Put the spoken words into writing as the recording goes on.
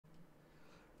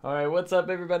Alright, what's up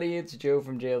everybody? It's Joe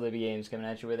from JLB Games coming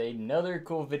at you with another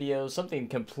cool video, something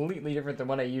completely different than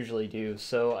what I usually do.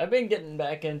 So I've been getting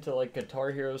back into like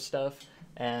Guitar Hero stuff,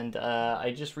 and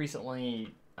I just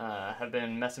recently have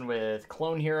been messing with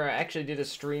Clone Hero. I actually did a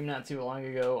stream not too long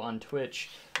ago on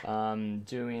Twitch,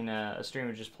 doing a stream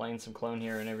of just playing some Clone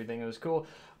Hero and everything. It was cool.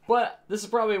 But this is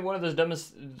probably one of those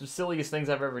dumbest, silliest things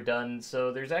I've ever done.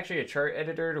 So there's actually a chart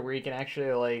editor to where you can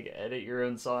actually like edit your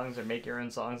own songs or make your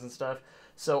own songs and stuff.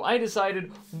 So I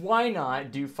decided, why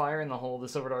not do Fire in the Hole, the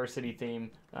Silver Dollar City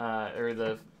theme, or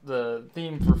the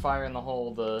theme for Fire in the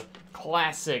Hole, the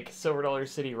classic Silver Dollar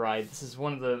City ride. This is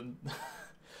one of the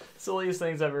silliest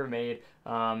things I've ever made.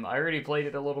 I already played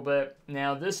it a little bit.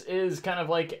 Now, this is kind of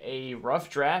like a rough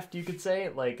draft, you could say.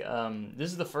 Like, this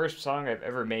is the first song I've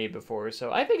ever made before,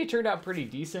 so I think it turned out pretty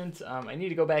decent. I need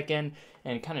to go back in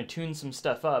and kind of tune some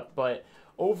stuff up, but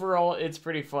overall, it's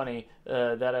pretty funny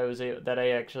that I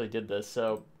actually did this.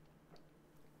 So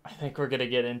I think we're gonna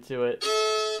get into it.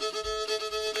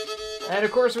 And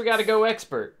of course, we gotta go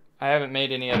expert. I haven't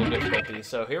made any other difficulties,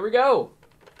 so here we go.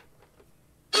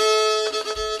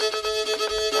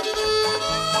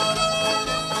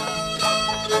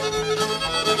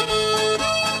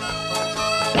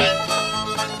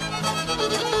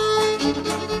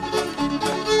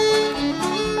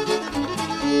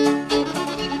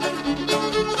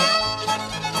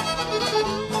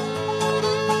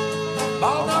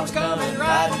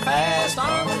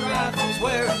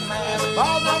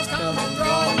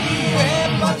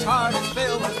 Heart is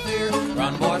filled with fear.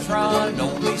 Run, boys, run,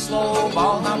 don't be slow.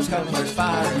 Ball knobs coming, there's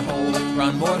fire in the hole.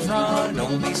 Run, boys, run,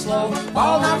 don't be slow.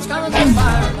 Ball knobs coming, there's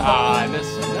fire in the hole. I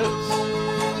missed some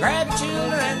notes. Grab your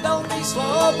children and don't be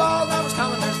slow. Ball knobs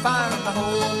coming, there's fire in the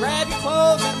hole. Grab your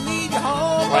clothes and leave your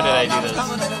home. Why did I do this?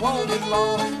 Coming and it won't be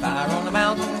long. Fire on the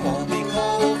mountain, won't be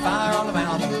cold. Fire on the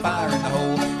mountain, fire in the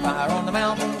hole. Fire on the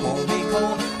mountain, won't be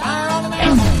cold. Fire on the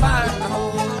mountain, fire in the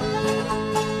hole.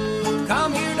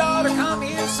 Come here, daughter, come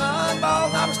here, son. Ball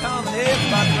knobs coming,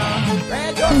 everybody run.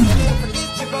 Grab your food,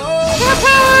 forget your bow.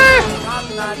 Run,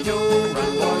 not Joe.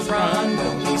 Run, boys, run,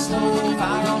 don't be slow.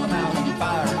 Fire on the mountain,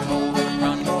 fire in the hole.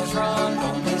 Run, boys, run,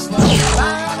 don't be slow.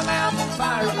 Fire on the mountain,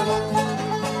 fire in the hole.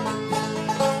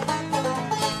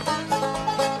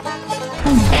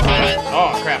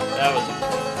 Oh crap, that was pretty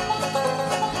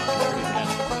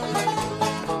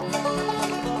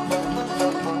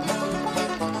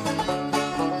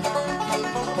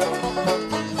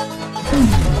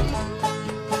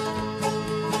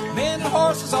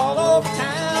Horses all over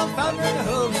town, thunder and the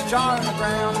hooves jarring the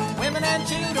ground. Women and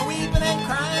children weeping and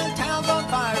crying. Town's on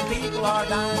fire, people are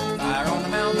dying. Fire on the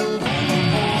mountain, won't be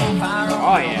cold. Fire on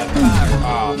the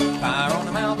mountain, fire on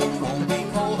the mountain, won't be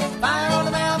cold. Fire on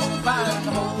the mountain, fire in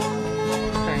the hole.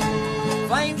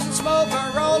 Flames and smoke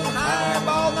are rolling higher.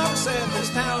 Ball number 7, this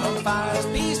town on fire. This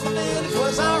peaceful village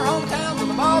was our hometown till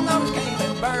the ball numbers came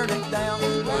and burned it down.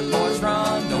 Run, boys,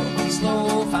 run, don't be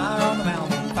slow. Fire on the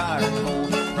mountain, fire in the hole.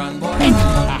 Run, boy,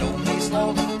 run, don't be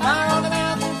slow. Fire on the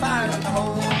mountain, fire in the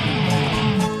hole.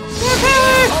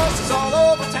 Horses all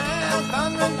over town,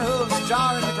 thundering hooves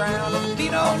jarring the ground. Be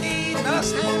no need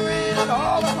us hang around,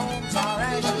 all the homes are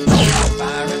ashes.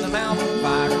 Fire in the mountain,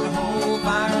 fire in the hole.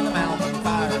 Fire in the mountain,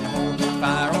 fire in the hole.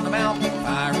 Fire on the mountain,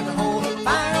 fire in the hole.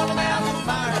 Fire on the mountain,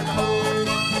 fire in the hole.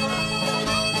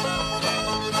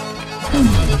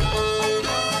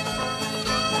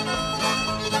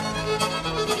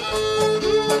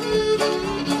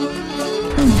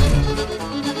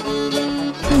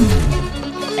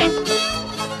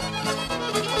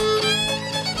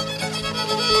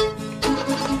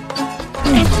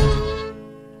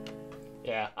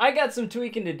 Yeah, I got some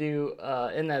tweaking to do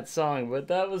in that song, but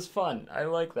that was fun. I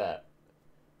like that.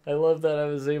 I love that I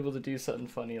was able to do something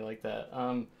funny like that.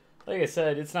 Like I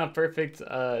said, it's not perfect.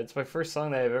 It's my first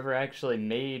song that I've ever actually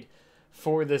made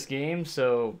for this game,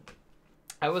 so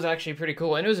that was actually pretty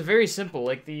cool. And it was very simple,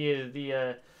 like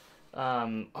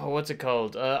what's it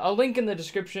called? I'll link in the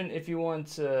description if you want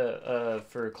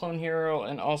for Clone Hero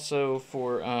and also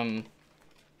for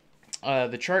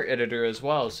the chart editor as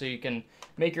well, so you can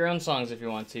make your own songs if you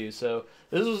want to. So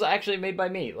this was actually made by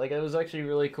me. Like, it was actually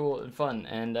really cool and fun,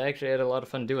 and I actually had a lot of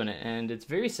fun doing it. And it's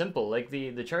very simple. Like,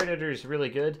 the chart editor is really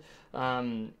good.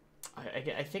 I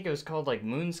think it was called like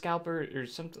Moon Scalper or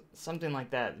something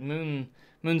like that. Moon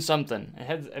something. It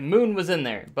had Moon was in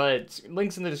there, but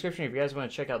links in the description if you guys want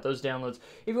to check out those downloads.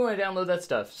 If you want to download that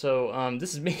stuff. So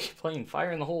this is me playing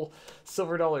Fire in the Hole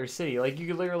Silver Dollar City. Like, you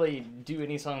could literally do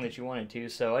any song that you wanted to.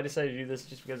 So I decided to do this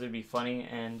just because it'd be funny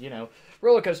and, you know,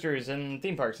 roller coasters and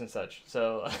theme parks and such.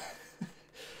 So,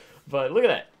 but look at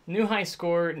that. New high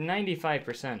score,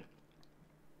 95%.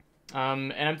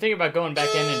 And I'm thinking about going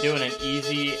back in and doing an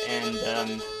easy and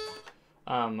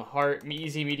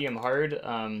easy, medium, hard,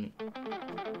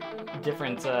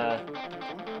 different,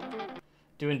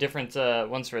 doing different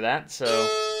ones for that. So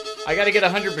I gotta get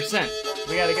 100%.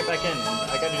 We gotta get back in,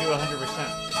 and I gotta do 100%.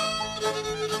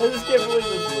 I just can't believe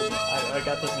this. I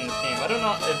got this in this game. I don't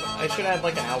know if I should add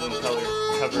like an album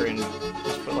cover and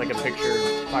just put like a picture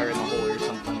of Fire in the Hole or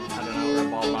something. I don't know, or a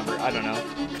ball number. I don't know.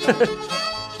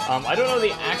 I don't know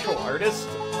the actual artist.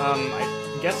 I'm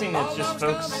guessing it's just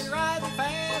folks. I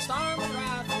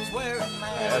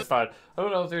thought I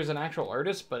don't know if there's an actual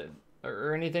artist,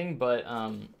 or anything, but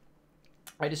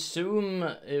I'd assume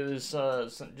it was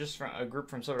just from a group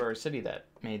from Silver City that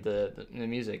made the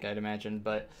music. I'd imagine,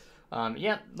 but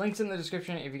yeah, links in the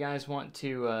description if you guys want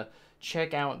to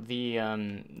check out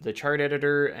the chart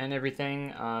editor and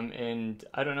everything. And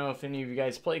I don't know if any of you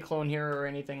guys play Clone Hero or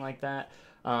anything like that.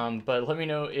 But let me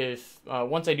know if,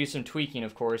 once I do some tweaking,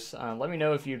 of course, let me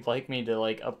know if you'd like me to,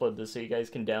 like, upload this so you guys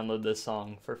can download this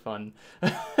song for fun.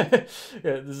 Yeah,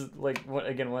 this is, like,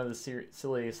 again, one of the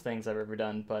silliest things I've ever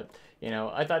done, but, you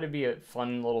know, I thought it'd be a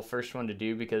fun little first one to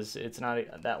do because it's not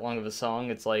that long of a song.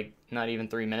 It's, like, not even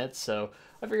 3 minutes, so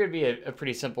I figured it'd be a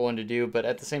pretty simple one to do, but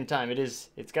at the same time,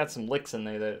 it's got some licks in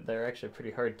there that are actually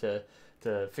pretty hard to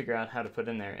figure out how to put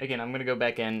in there. Again, I'm going to go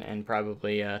back in and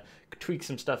probably tweak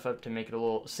some stuff up to make it a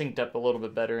little synced up a little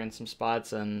bit better in some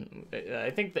spots. And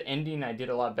I think the ending I did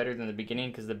a lot better than the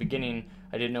beginning, because the beginning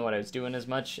I didn't know what I was doing as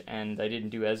much and I didn't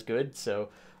do as good. So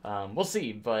we'll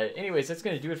see. But anyways, that's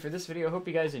going to do it for this video. Hope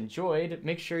you guys enjoyed.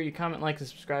 Make sure you comment, like, and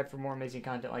subscribe for more amazing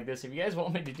content like this. If you guys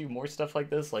want me to do more stuff like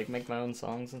this, like make my own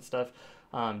songs and stuff,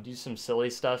 do some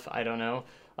silly stuff, I don't know.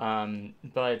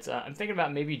 But I'm thinking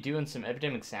about maybe doing some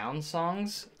Epidemic Sound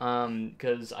songs,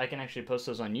 because I can actually post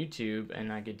those on YouTube and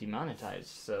not get demonetized,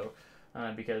 so,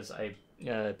 because I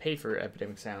pay for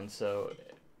Epidemic Sound, so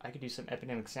I could do some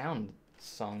Epidemic Sound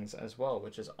songs as well,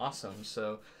 which is awesome,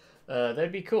 so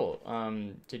that'd be cool,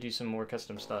 to do some more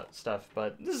custom stuff,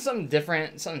 but this is something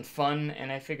different, something fun,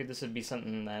 and I figured this would be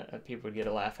something that people would get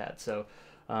a laugh at, so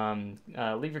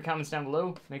leave your comments down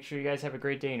below. Make sure you guys have a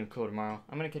great day and a cool tomorrow.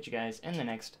 I'm going to catch you guys in the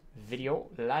next video,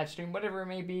 live stream, whatever it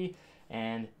may be,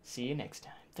 and see you next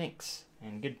time. Thanks,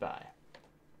 and goodbye.